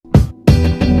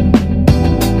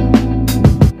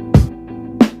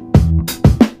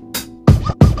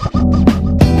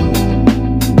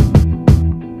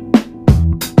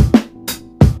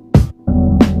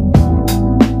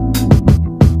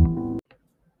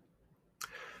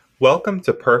Welcome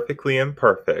to Perfectly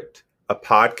Imperfect, a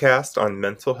podcast on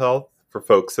mental health for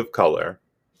folks of color.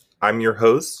 I'm your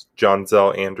host, John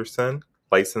Zell Anderson,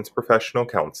 licensed professional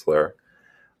counselor.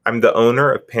 I'm the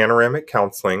owner of Panoramic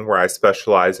Counseling, where I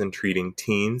specialize in treating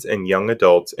teens and young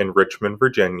adults in Richmond,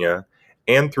 Virginia,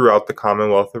 and throughout the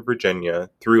Commonwealth of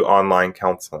Virginia through online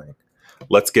counseling.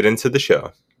 Let's get into the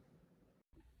show.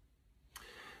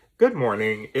 Good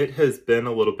morning. It has been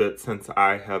a little bit since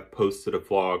I have posted a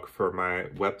vlog for my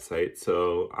website,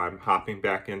 so I'm hopping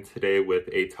back in today with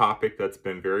a topic that's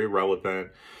been very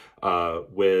relevant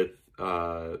with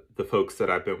the folks that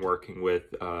I've been working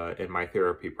with in my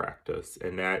therapy practice,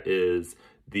 and that is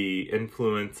the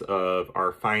influence of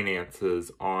our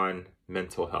finances on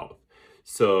mental health.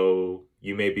 So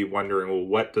you may be wondering, well,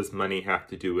 what does money have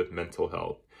to do with mental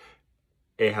health?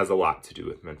 It has a lot to do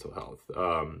with mental health.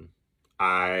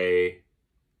 I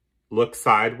look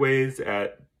sideways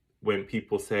at when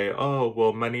people say, oh,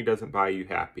 well, money doesn't buy you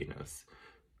happiness.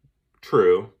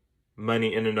 True,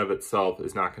 money in and of itself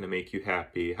is not going to make you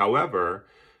happy. However,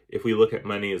 if we look at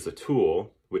money as a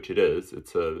tool, which it is,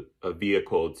 it's a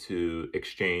vehicle to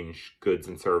exchange goods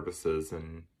and services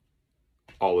and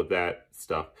all of that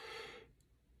stuff,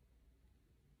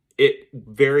 it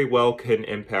very well can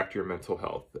impact your mental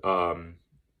health.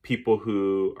 People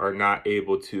who are not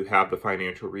able to have the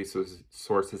financial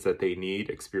resources that they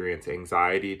need experience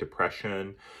anxiety,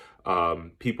 depression.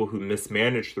 People who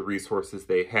mismanage the resources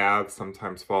they have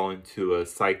sometimes fall into a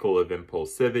cycle of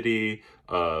impulsivity,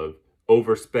 of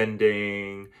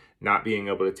overspending, not being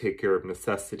able to take care of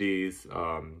necessities,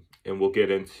 and we'll get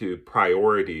into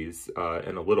priorities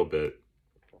in a little bit.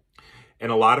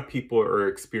 And a lot of people are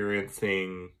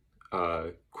experiencing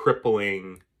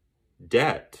crippling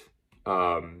debt.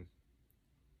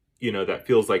 That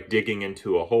feels like digging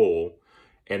into a hole.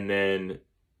 And then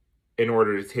in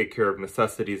order to take care of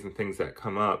necessities and things that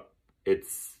come up,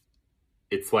 it's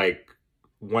like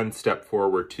one step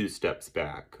forward, two steps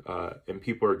back. And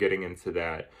people are getting into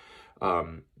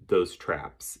those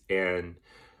traps. And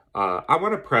I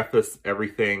want to preface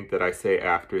everything that I say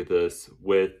after this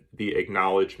with the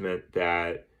acknowledgement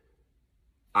that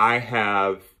I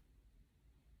have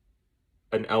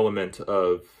an element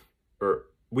of, or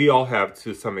we all have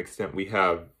to some extent, we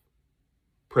have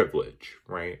privilege,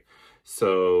 right?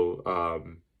 So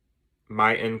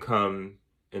my income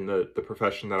in the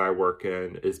profession that I work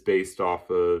in is based off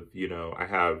of, I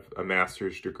have a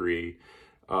master's degree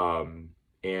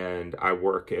and I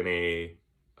work in a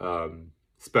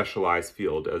specialized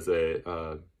field as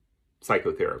a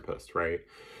psychotherapist, right?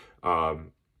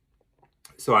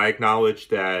 So I acknowledge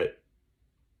that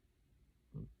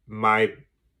my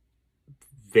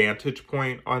vantage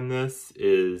point on this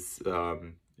is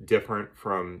different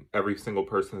from every single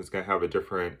person is going to have a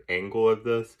different angle of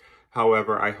this.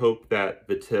 However, I hope that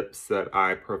the tips that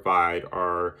I provide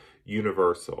are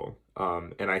universal.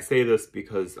 And I say this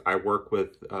because I work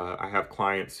with, I have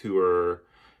clients who are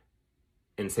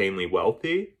insanely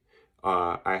wealthy.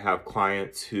 I have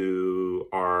clients who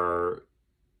are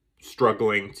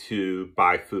struggling to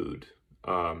buy food.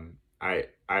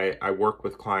 I work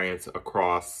with clients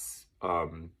across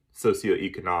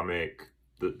socioeconomic,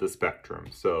 the spectrum.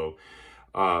 So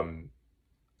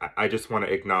I just want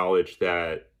to acknowledge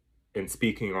that in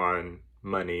speaking on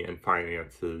money and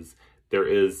finances, there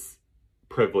is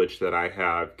privilege that I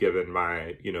have given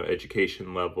my,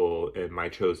 education level and my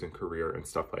chosen career and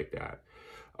stuff like that.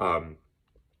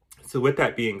 So with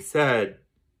that being said,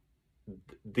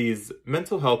 these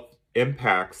mental health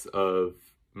impacts of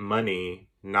money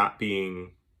not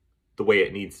being the way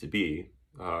it needs to be,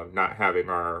 not having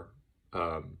our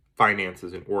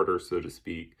finances in order, so to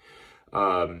speak,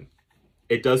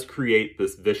 it does create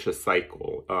this vicious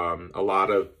cycle. A lot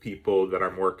of people that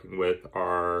I'm working with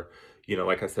are,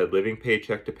 like I said, living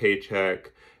paycheck to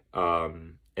paycheck,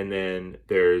 and then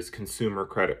there's consumer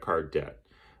credit card debt.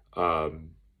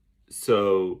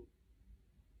 So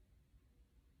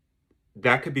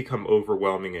that could become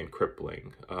overwhelming and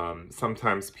crippling.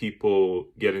 Sometimes people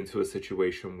get into a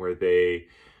situation where they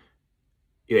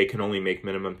can only make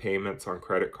minimum payments on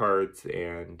credit cards,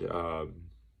 and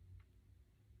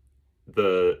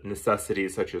the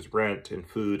necessities such as rent and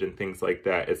food and things like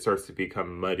that, it starts to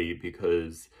become muddy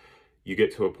because you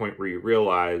get to a point where you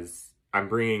realize I'm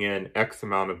bringing in X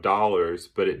amount of dollars,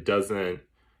 but it doesn't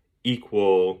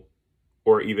equal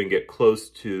or even get close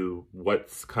to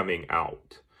what's coming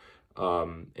out.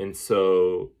 And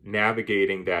so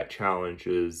navigating that challenge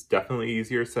is definitely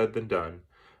easier said than done.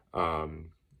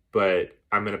 But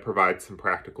I'm going to provide some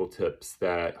practical tips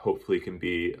that hopefully can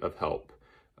be of help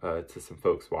to some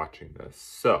folks watching this.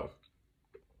 So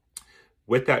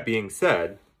with that being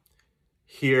said,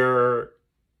 here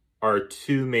are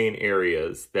two main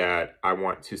areas that I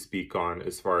want to speak on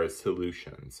as far as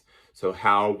solutions. So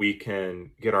how we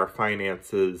can get our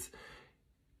finances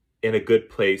in a good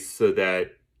place so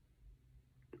that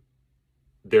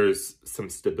there's some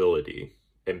stability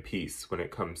and peace when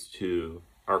it comes to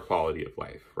our quality of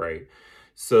life, right?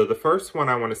 So the first one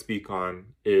I want to speak on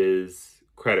is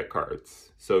credit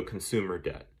cards, so consumer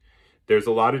debt. There's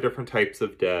a lot of different types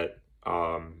of debt.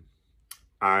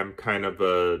 I'm kind of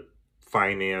a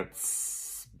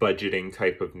finance budgeting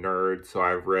type of nerd, so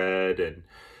I've read and,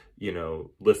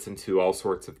 listened to all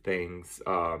sorts of things.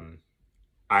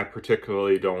 I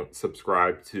particularly don't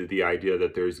subscribe to the idea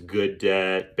that there's good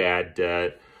debt, bad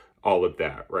debt, all of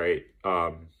that, right?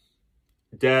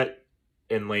 Debt,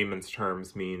 in layman's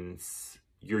terms, means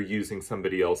you're using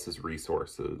somebody else's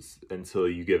resources until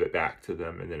you give it back to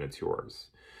them and then it's yours.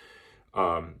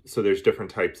 So there's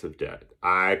different types of debt.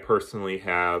 I personally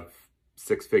have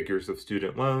 6 figures of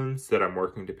student loans that I'm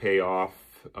working to pay off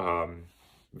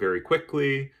very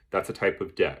quickly. That's a type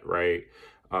of debt, right?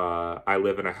 I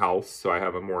live in a house, so I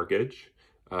have a mortgage.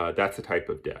 That's a type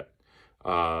of debt.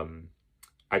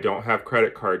 I don't have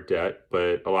credit card debt,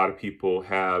 but a lot of people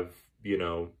have,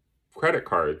 credit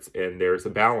cards, and there's a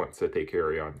balance that they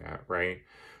carry on that, right?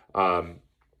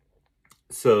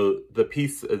 So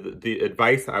the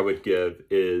advice I would give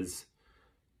is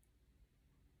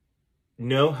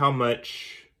know how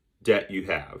much debt you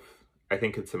have. I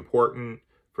think it's important.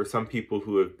 For some people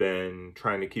who have been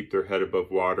trying to keep their head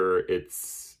above water,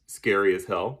 it's scary as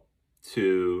hell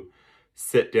to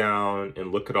sit down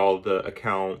and look at all the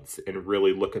accounts and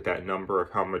really look at that number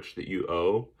of how much that you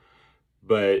owe.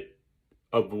 But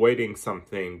avoiding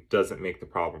something doesn't make the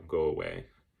problem go away.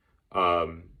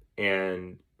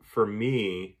 And for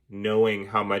me, knowing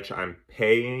how much I'm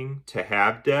paying to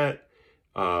have debt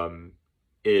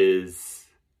is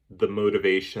the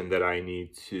motivation that I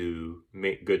need to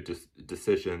make good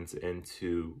decisions and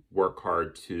to work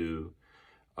hard to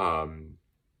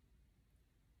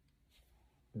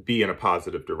be in a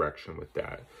positive direction with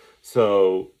that.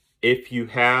 So if you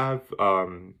have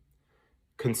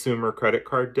consumer credit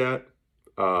card debt,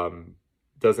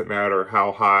 doesn't matter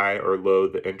how high or low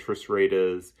the interest rate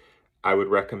is, I would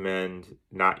recommend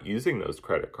not using those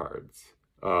credit cards.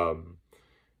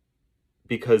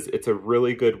 Because it's a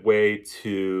really good way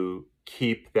to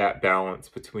keep that balance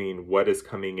between what is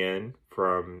coming in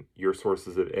from your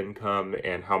sources of income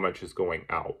and how much is going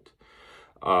out.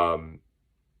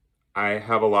 I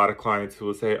have a lot of clients who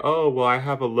will say, oh, well, I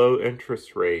have a low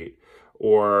interest rate,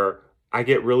 or I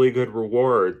get really good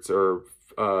rewards, or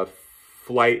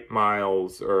flight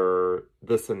miles, or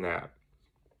this and that.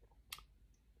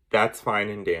 That's fine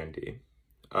and dandy.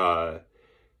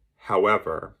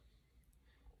 However,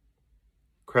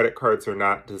 credit cards are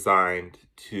not designed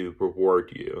to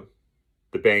reward you.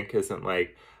 The bank isn't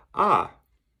like,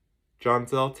 John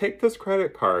Zell, take this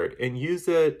credit card and use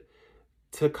it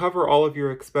to cover all of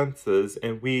your expenses,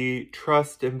 and we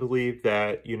trust and believe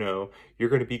that, you're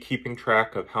going to be keeping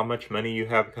track of how much money you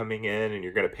have coming in, and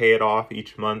you're going to pay it off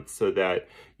each month so that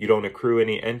you don't accrue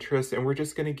any interest, and we're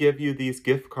just going to give you these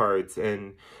gift cards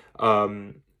and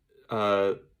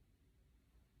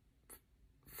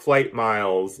flight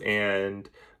miles and,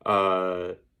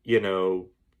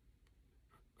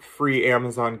 free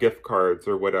Amazon gift cards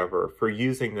or whatever for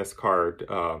using this card.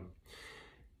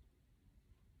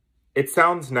 It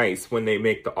sounds nice when they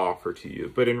make the offer to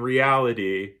you, but in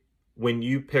reality, when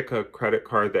you pick a credit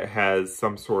card that has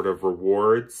some sort of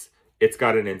rewards, it's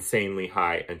got an insanely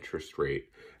high interest rate.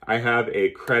 I have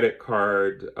a credit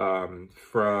card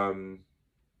from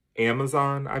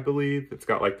Amazon, I believe. It's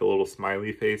got like the little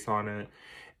smiley face on it.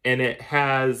 And it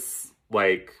has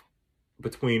like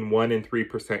between 1% and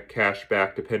 3% cash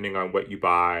back depending on what you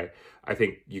buy. I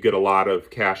think you get a lot of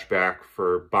cash back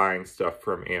for buying stuff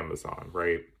from Amazon,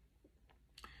 right?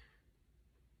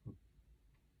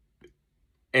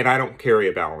 And I don't carry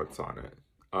a balance on it.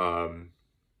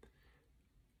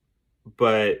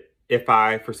 But if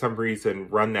I, for some reason,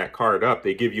 run that card up,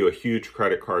 they give you a huge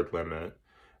credit card limit.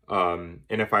 And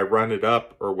if I run it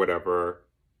up or whatever,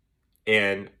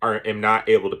 and am not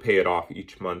able to pay it off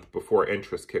each month before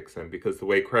interest kicks in, because the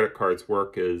way credit cards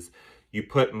work is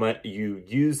you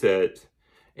use it,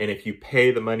 and if you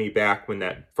pay the money back when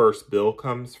that first bill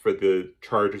comes for the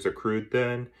charges accrued,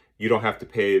 then you don't have to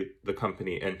pay the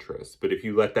company interest. But if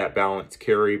you let that balance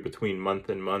carry between month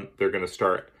and month, they're going to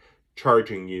start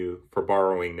charging you for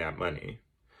borrowing that money.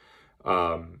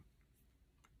 And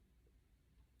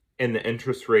the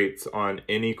interest rates on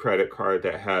any credit card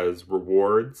that has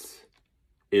rewards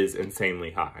is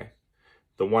insanely high.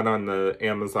 The one on the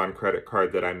Amazon credit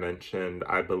card that I mentioned,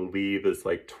 I believe is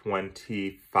like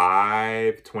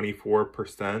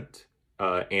 24%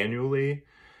 annually.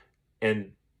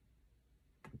 And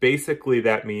basically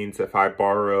that means if I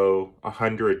borrow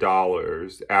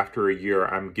 $100, after a year,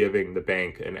 I'm giving the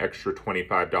bank an extra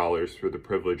 $25 for the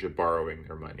privilege of borrowing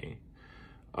their money.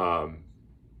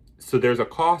 So there's a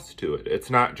cost to it.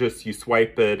 It's not just you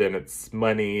swipe it and it's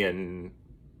money and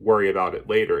worry about it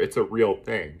later. It's a real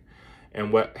thing.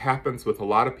 And what happens with a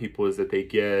lot of people is that they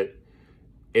get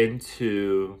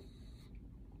into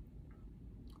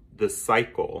the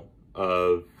cycle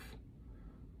of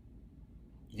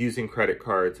using credit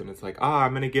cards, and it's like,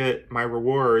 I'm going to get my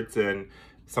rewards, and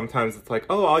sometimes it's like,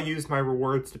 I'll use my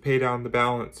rewards to pay down the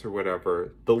balance or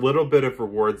whatever. The little bit of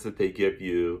rewards that they give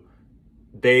you,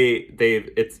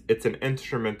 it's an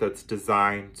instrument that's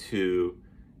designed to,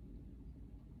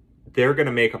 they're going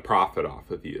to make a profit off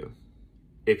of you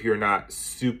if you're not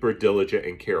super diligent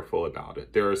and careful about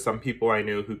it. There are some people I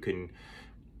know who can,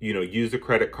 use a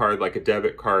credit card like a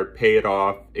debit card, pay it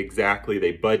off exactly.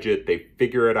 They budget, they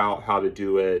figure it out how to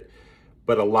do it.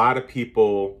 But a lot of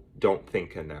people don't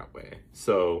think in that way.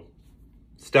 So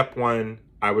step one,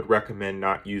 I would recommend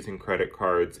not using credit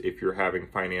cards if you're having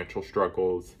financial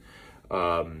struggles,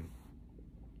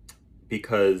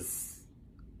 because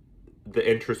the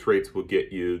interest rates will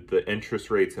get you. The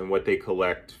interest rates and what they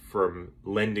collect from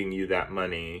lending you that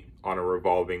money on a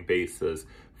revolving basis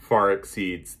far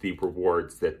exceeds the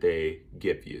rewards that they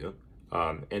give you.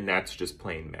 And that's just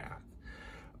plain math.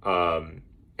 And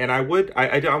I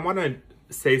want to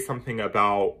say something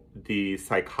about the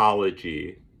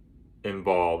psychology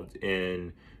involved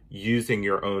in using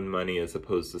your own money as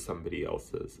opposed to somebody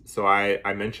else's. So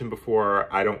I mentioned before,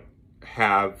 I don't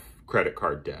have credit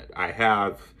card debt. I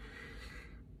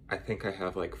think I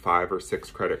have like 5 or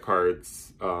 6 credit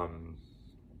cards,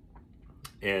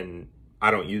 and I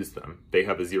don't use them. They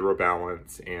have a 0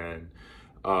 balance, and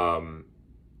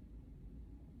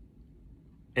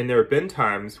there have been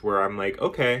times where I'm like,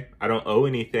 okay, I don't owe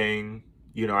anything,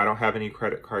 I don't have any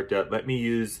credit card debt. Let me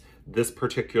use this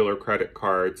particular credit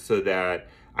card so that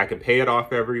I can pay it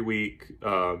off every week,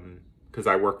 because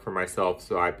I work for myself,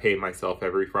 so I pay myself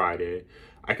every Friday.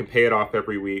 I can pay it off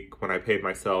every week when I pay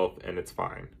myself, and it's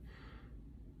fine.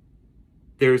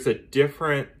 There's a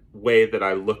different way that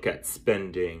I look at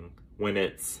spending when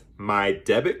it's my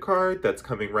debit card that's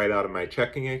coming right out of my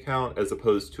checking account as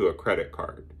opposed to a credit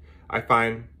card. I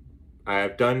find I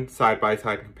have done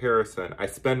side-by-side comparison. I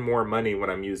spend more money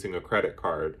when I'm using a credit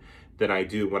card than I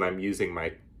do when I'm using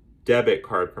my debit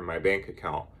card from my bank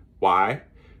account. Why?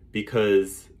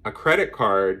 Because a credit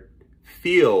card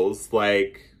feels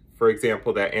like, for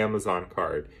example, that Amazon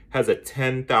card has a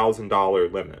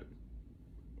 $10,000 limit.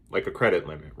 Like a credit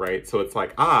limit, right? So it's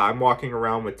like, I'm walking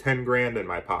around with 10 grand in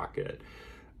my pocket,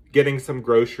 getting some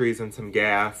groceries and some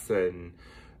gas and,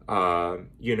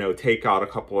 take out a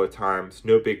couple of times,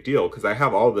 no big deal, because I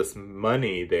have all this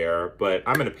money there, but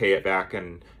I'm going to pay it back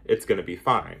and it's going to be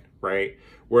fine, right?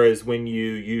 Whereas when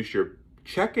you use your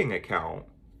checking account,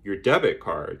 your debit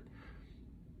card,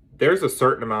 there's a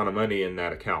certain amount of money in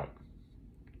that account.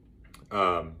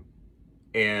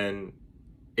 And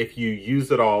if you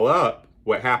use it all up,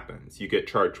 what happens? You get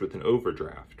charged with an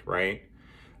overdraft, right?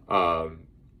 And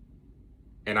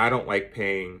I don't like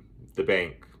paying the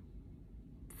bank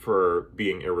for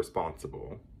being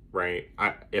irresponsible, right?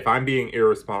 If I'm being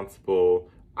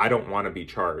irresponsible, I don't want to be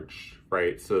charged,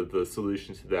 right? So the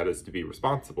solution to that is to be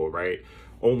responsible, right?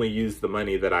 Only use the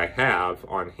money that I have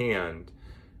on hand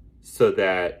so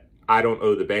that I don't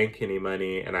owe the bank any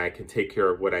money and I can take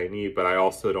care of what I need, but I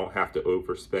also don't have to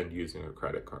overspend using a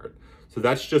credit card. So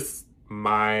that's just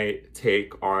my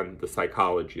take on the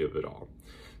psychology of it all.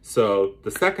 So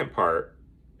the second part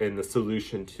in the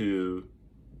solution to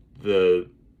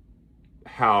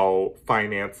how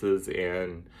finances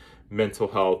and mental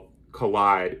health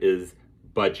collide is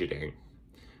budgeting.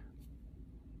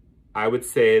 I would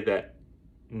say that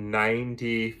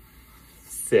 96%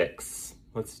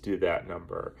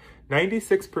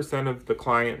 of the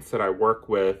clients that I work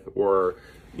with, or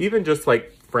even just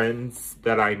like friends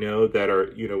that I know that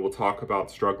are, will talk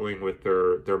about struggling with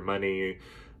their money,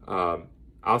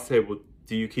 I'll say, well,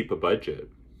 do you keep a budget?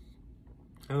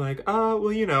 I'm like,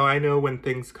 I know when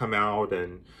things come out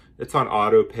and it's on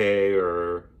auto pay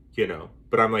or,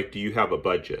 but I'm like, do you have a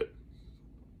budget?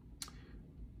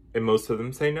 And most of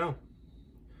them say no.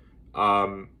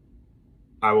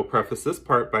 I will preface this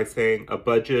part by saying a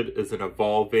budget is an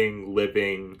evolving,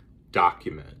 living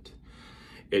document.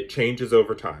 It changes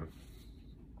over time.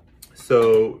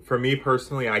 So for me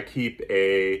personally, I keep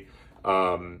a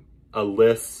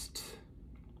list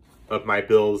of my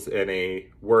bills in a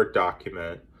Word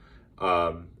document.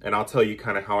 And I'll tell you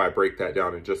kind of how I break that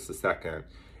down in just a second.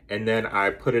 And then I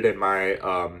put it in my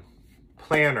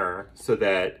planner so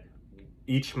that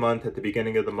each month, at the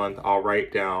beginning of the month, I'll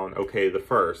write down, okay, the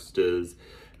first is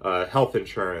health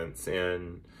insurance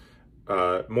and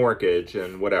mortgage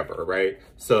and whatever, right?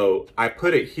 So I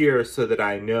put it here so that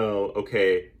I know,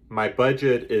 okay, my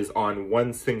budget is on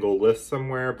one single list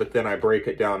somewhere, but then I break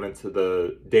it down into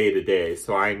the day-to-day.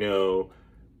 So I know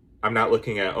I'm not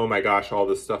looking at, oh my gosh, all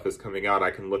this stuff is coming out.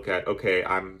 I can look at, okay,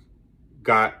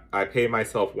 I pay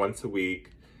myself once a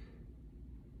week.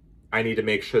 I need to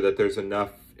make sure that there's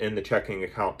enough in the checking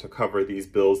account to cover these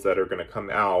bills that are going to come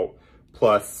out,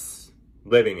 plus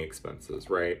living expenses,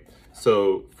 right?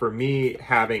 So for me,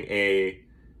 having a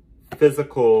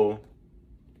physical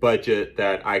budget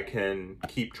that I can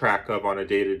keep track of on a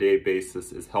day-to-day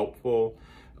basis is helpful.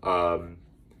 But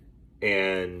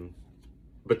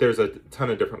there's a ton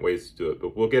of different ways to do it,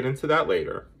 but we'll get into that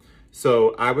later.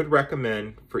 So I would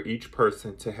recommend for each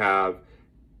person to have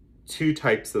 2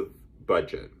 types of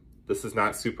budget. This is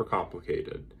not super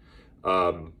complicated.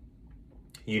 You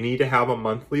need to have a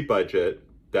monthly budget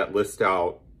that lists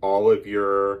out all of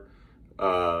your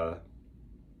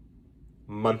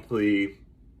monthly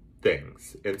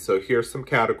things. And so here's some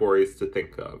categories to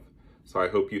think of. So I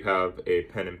hope you have a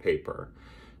pen and paper.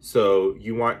 So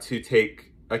you want to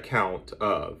take account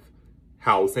of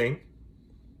housing,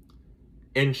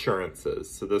 insurances.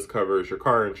 So this covers your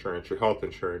car insurance, your health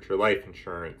insurance, your life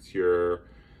insurance, your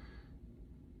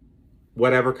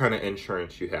whatever kind of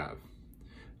insurance you have.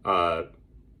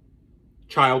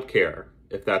 Child care,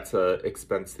 if that's an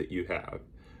expense that you have.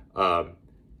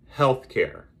 Health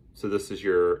care. So this is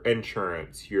your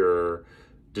insurance, your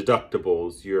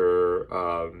deductibles, your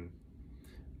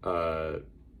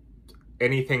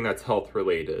anything that's health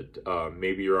related.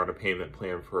 Maybe you're on a payment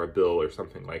plan for a bill or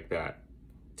something like that.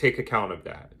 Take account of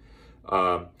that.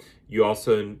 You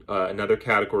also, another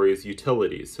category is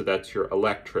utilities. So that's your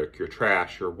electric, your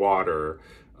trash, your water,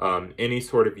 any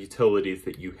sort of utilities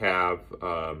that you have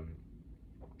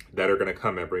that are going to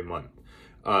come every month.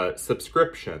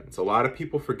 Subscriptions. A lot of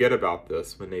people forget about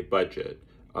this when they budget.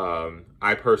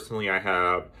 I personally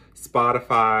have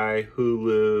Spotify,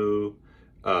 Hulu,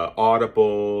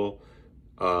 Audible.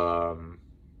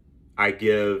 I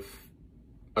give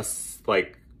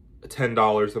like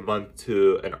 $10 a month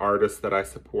to an artist that I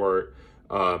support.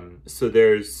 So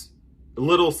there's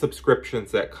little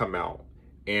subscriptions that come out,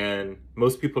 and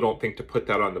most people don't think to put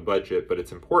that on the budget, but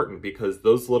it's important because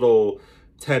those little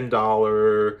 $10,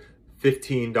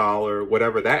 $15,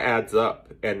 whatever, that adds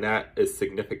up, and that is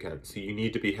significant. So you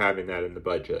need to be having that in the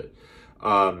budget.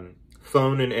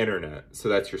 Phone and internet. So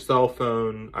that's your cell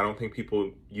phone. I don't think people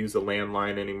use a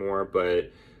landline anymore,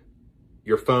 but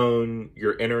your phone,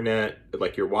 your internet,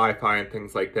 like your Wi-Fi and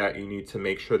things like that, you need to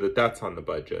make sure that that's on the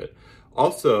budget.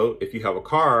 Also, if you have a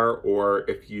car, or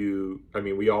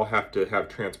we all have to have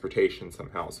transportation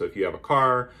somehow. So if you have a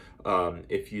car,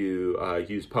 if you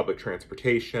use public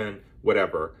transportation,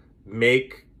 whatever,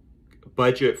 make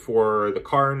budget for the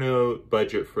car note,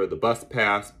 budget for the bus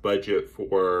pass, budget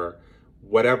for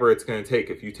whatever it's going to take.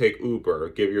 If you take Uber,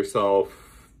 give yourself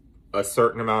a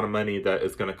certain amount of money that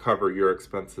is going to cover your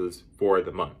expenses for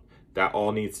the month. That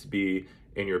all needs to be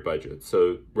in your budget.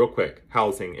 So real quick,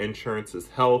 housing, insurances,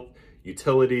 health,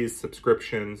 utilities,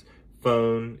 subscriptions,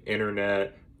 phone,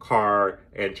 internet, car,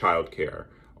 and childcare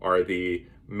are the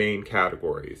main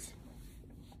categories.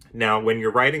 Now, when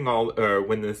you're writing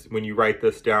when you write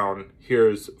this down,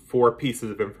 here's 4 pieces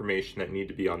of information that need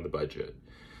to be on the budget.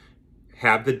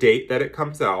 Have the date that it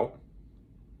comes out.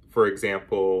 For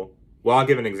example, well, I'll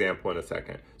give an example in a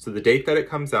second. So the date that it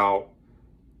comes out,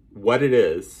 what it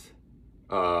is,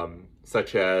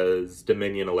 such as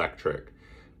Dominion Electric,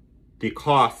 the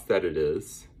cost that it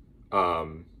is,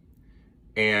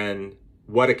 and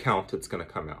what account it's going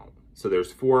to come out. So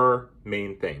there's 4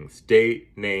 main things: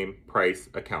 date, name, price,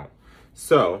 account.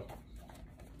 So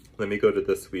let me go to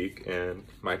this week in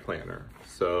my planner.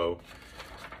 So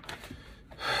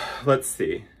let's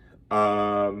see.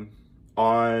 On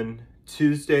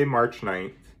Tuesday, March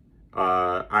 9th,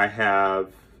 I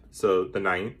have, so the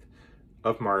 9th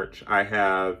of March, I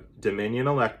have Dominion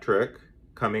Electric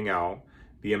coming out.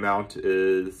 The amount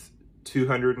is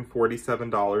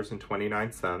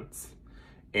 $247.29,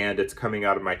 and it's coming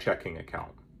out of my checking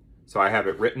account. So I have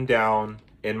it written down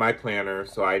in my planner,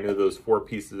 so I know those 4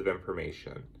 pieces of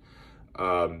information.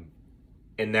 And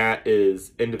that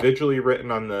is individually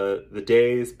written on the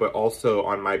days, but also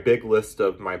on my big list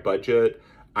of my budget.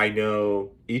 I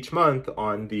know each month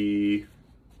on the,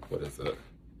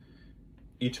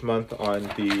 each month on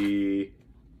the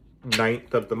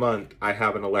 9th of the month, I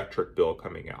have an electric bill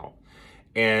coming out.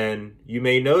 And you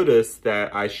may notice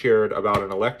that I shared about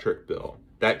an electric bill.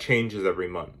 That changes every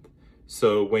month.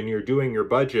 So when you're doing your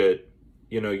budget,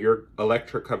 you know, your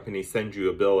electric company sends you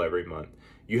a bill every month.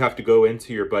 You have to go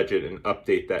into your budget and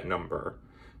update that number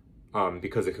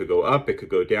because it could go up, it could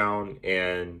go down,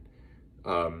 and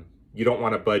you don't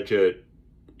want to budget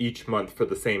each month for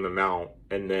the same amount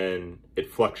and then it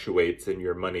fluctuates and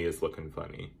your money is looking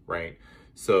funny, right?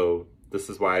 So this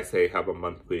is why I say have a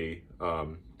monthly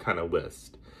kind of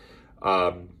list.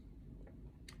 And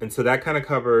so that kind of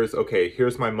covers, okay,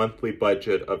 here's my monthly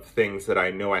budget of things that I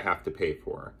know I have to pay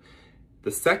for. The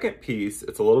second piece,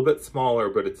 it's a little bit smaller,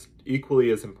 but it's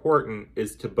equally as important,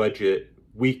 is to budget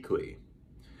weekly.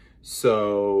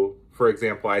 So, for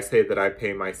example, I say that I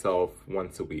pay myself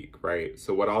once a week, right?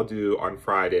 So what I'll do on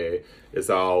Friday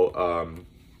is I'll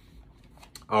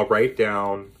write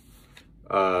down,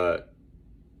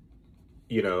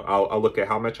 you know, I'll look at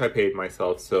how much I paid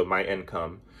myself, so my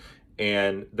income,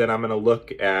 and then I'm going to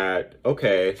look at,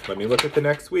 okay, let me look at the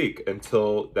next week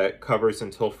until that covers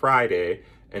until Friday,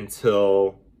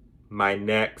 until my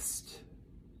next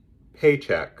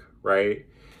paycheck, right?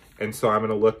 And so I'm going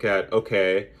to look at,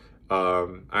 okay,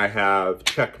 I have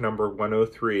check number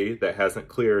 103 that hasn't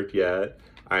cleared yet.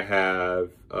 I have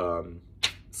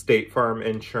State Farm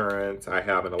insurance. I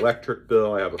have an electric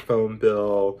bill. I have a phone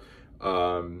bill,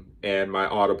 and my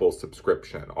Audible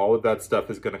subscription. All of that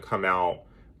stuff is going to come out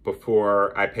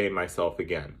before I pay myself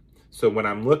again. So when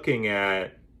I'm looking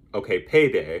at, okay,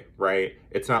 payday, right?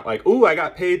 It's not like, ooh, I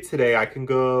got paid today, I can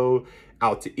go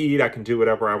out to eat, I can do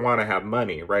whatever I want, I have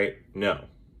money, right? No.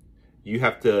 You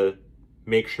have to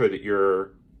make sure that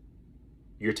you're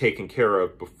taken care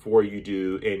of before you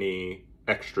do any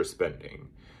extra spending.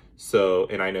 So,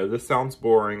 and I know this sounds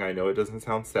boring, I know it doesn't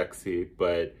sound sexy,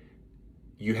 but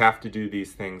you have to do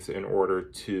these things in order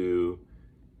to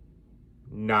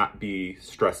not be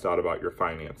stressed out about your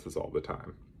finances all the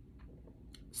time.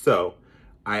 So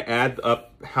I add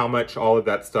up how much all of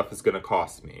that stuff is going to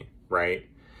cost me, right?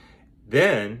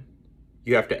 Then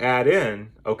you have to add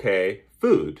in, okay,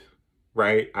 food,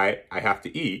 right? I have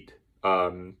to eat.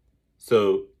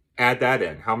 So add that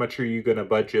in. How much are you going to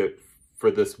budget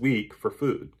for this week for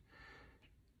food?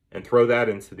 And throw that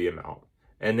into the amount.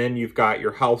 And then you've got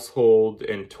your household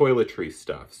and toiletry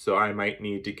stuff. So I might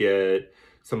need to get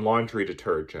some laundry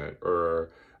detergent,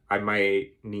 or I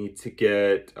might need to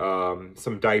get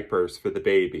some diapers for the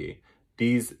baby.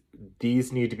 These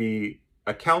need to be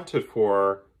accounted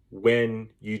for when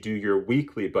you do your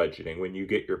weekly budgeting, when you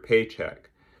get your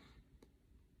paycheck.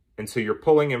 And so you're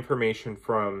pulling information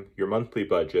from your monthly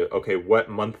budget. Okay, what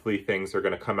monthly things are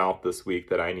going to come out this week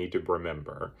that I need to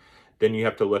remember? Then you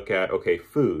have to look at, okay,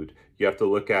 food. You have to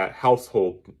look at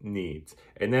household needs.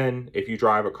 And then if you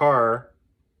drive a car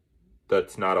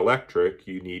that's not electric,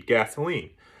 you need gasoline.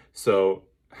 So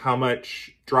how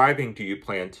much driving do you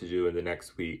plan to do in the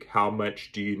next week? How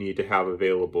much do you need to have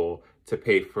available to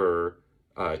pay for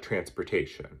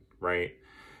transportation, right?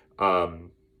 And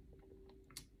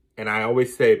I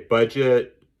always say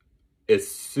budget as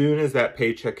soon as that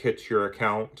paycheck hits your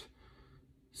account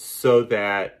so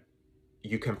that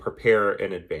you can prepare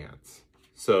in advance.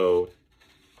 So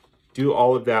do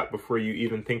all of that before you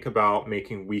even think about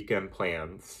making weekend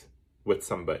plans with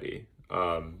somebody.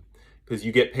 Because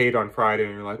you get paid on Friday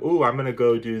and you're like, oh, I'm going to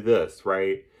go do this,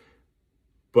 right?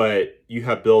 But you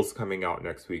have bills coming out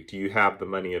next week. Do you have the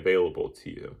money available to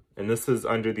you? And this is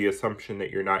under the assumption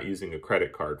that you're not using a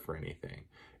credit card for anything.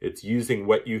 It's using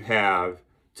what you have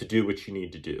to do what you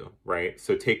need to do, right?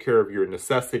 So take care of your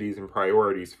necessities and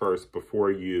priorities first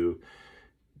before you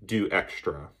do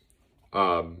extra.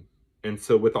 And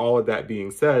so with all of that being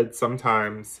said,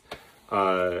 sometimes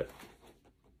it'll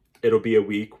be a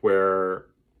week where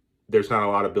there's not a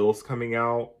lot of bills coming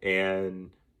out and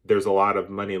there's a lot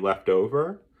of money left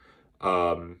over,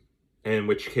 in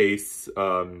which case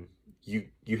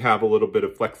you have a little bit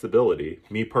of flexibility.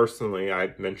 Me personally,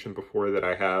 I mentioned before that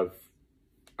I have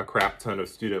a crap ton of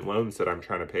student loans that I'm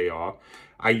trying to pay off.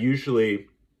 I usually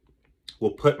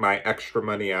will put my extra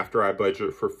money after I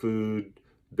budget for food,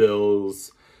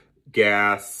 bills,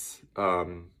 gas,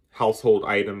 household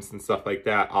items and stuff like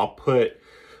that. I'll put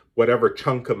whatever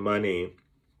chunk of money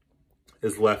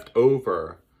is left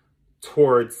over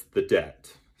towards the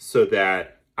debt so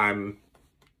that I'm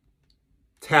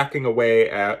tacking away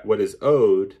at what is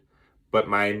owed, but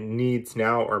my needs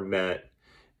now are met,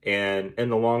 and in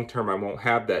the long term I won't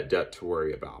have that debt to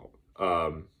worry about.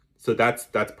 So that's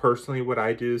personally what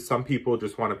I do. Some people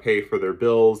just want to pay for their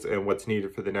bills and what's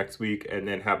needed for the next week and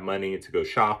then have money to go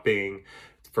shopping,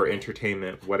 for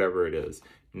entertainment, whatever it is.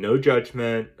 No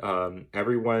judgment.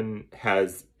 Everyone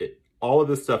has it. All of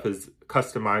this stuff is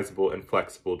customizable and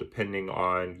flexible depending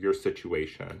on your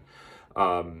situation.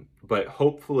 But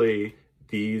hopefully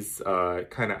these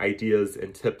kind of ideas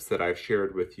and tips that I've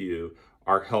shared with you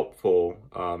are helpful,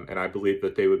 and I believe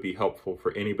that they would be helpful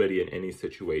for anybody in any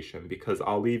situation, because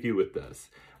I'll leave you with this.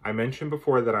 I mentioned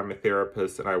before that I'm a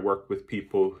therapist and I work with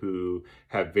people who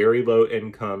have very low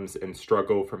incomes and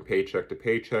struggle from paycheck to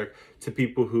paycheck, to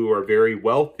people who are very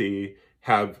wealthy,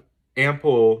 have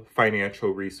ample financial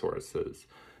resources.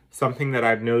 Something that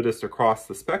I've noticed across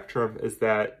the spectrum is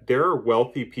that there are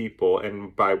wealthy people,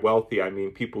 and by wealthy I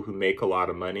mean people who make a lot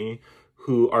of money,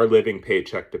 who are living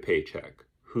paycheck to paycheck,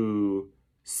 who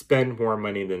spend more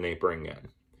money than they bring in.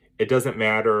 It doesn't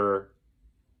matter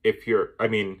if you're, I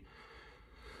mean,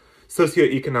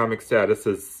 socioeconomic status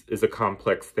is a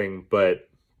complex thing, but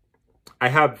I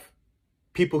have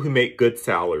people who make good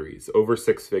salaries, over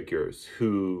six figures,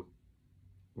 who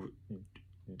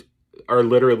are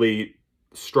literally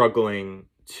struggling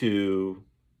to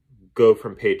go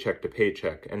from paycheck to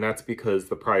paycheck. And that's because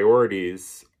the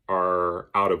priorities are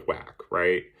out of whack,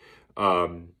 right?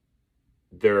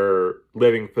 They're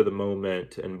living for the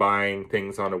moment and buying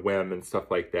things on a whim and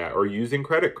stuff like that, or using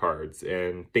credit cards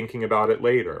and thinking about it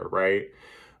later, right?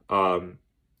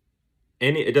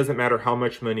 It doesn't matter how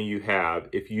much money you have,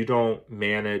 if you don't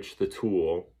manage the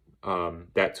tool,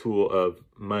 that tool of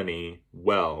money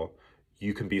well,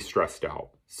 you can be stressed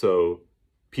out. So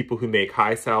people who make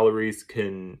high salaries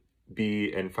can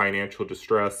be in financial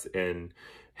distress and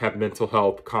have mental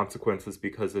health consequences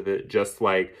because of it, just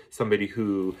like somebody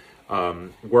who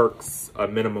works a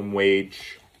minimum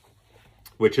wage,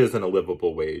 which isn't a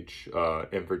livable wage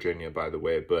in Virginia, by the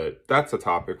way, but that's a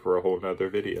topic for a whole nother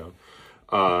video,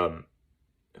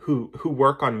 who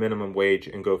work on minimum wage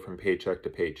and go from paycheck to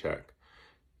paycheck.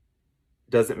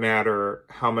 Doesn't matter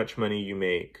how much money you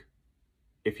make,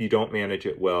 if you don't manage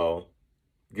it well,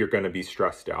 you're going to be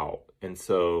stressed out. And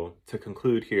so to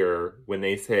conclude here, when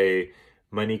they say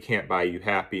money can't buy you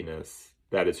happiness,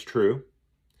 that is true.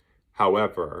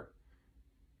 However,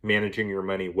 managing your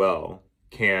money well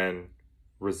can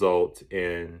result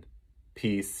in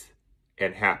peace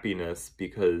and happiness,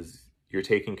 because you're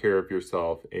taking care of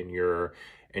yourself and you're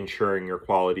ensuring your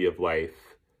quality of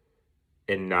life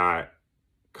and not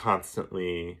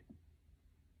constantly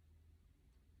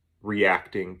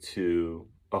reacting to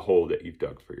a hole that you've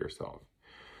dug for yourself.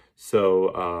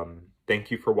 So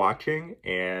thank you for watching,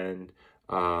 and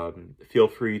feel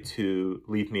free to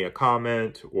leave me a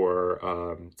comment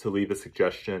or to leave a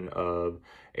suggestion of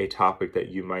a topic that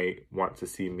you might want to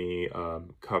see me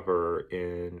cover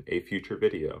in a future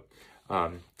video.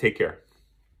 Take care.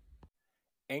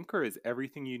 Anchor is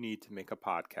everything you need to make a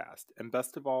podcast, and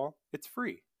best of all, it's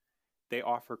free. They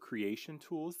offer creation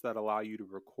tools that allow you to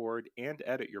record and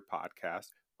edit your podcast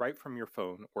right from your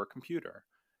phone or computer.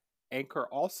 Anchor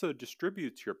also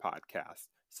distributes your podcast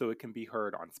so it can be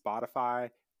heard on Spotify,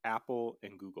 Apple,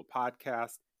 and Google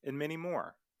Podcasts, and many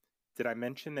more. Did I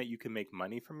mention that you can make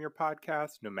money from your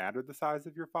podcast no matter the size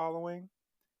of your following?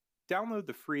 Download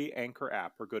the free Anchor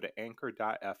app or go to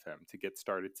anchor.fm to get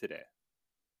started today.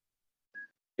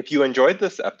 If you enjoyed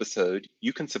this episode,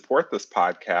 you can support this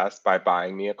podcast by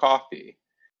buying me a coffee.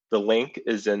 The link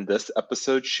is in this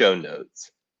episode's show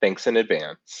notes. Thanks in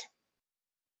advance.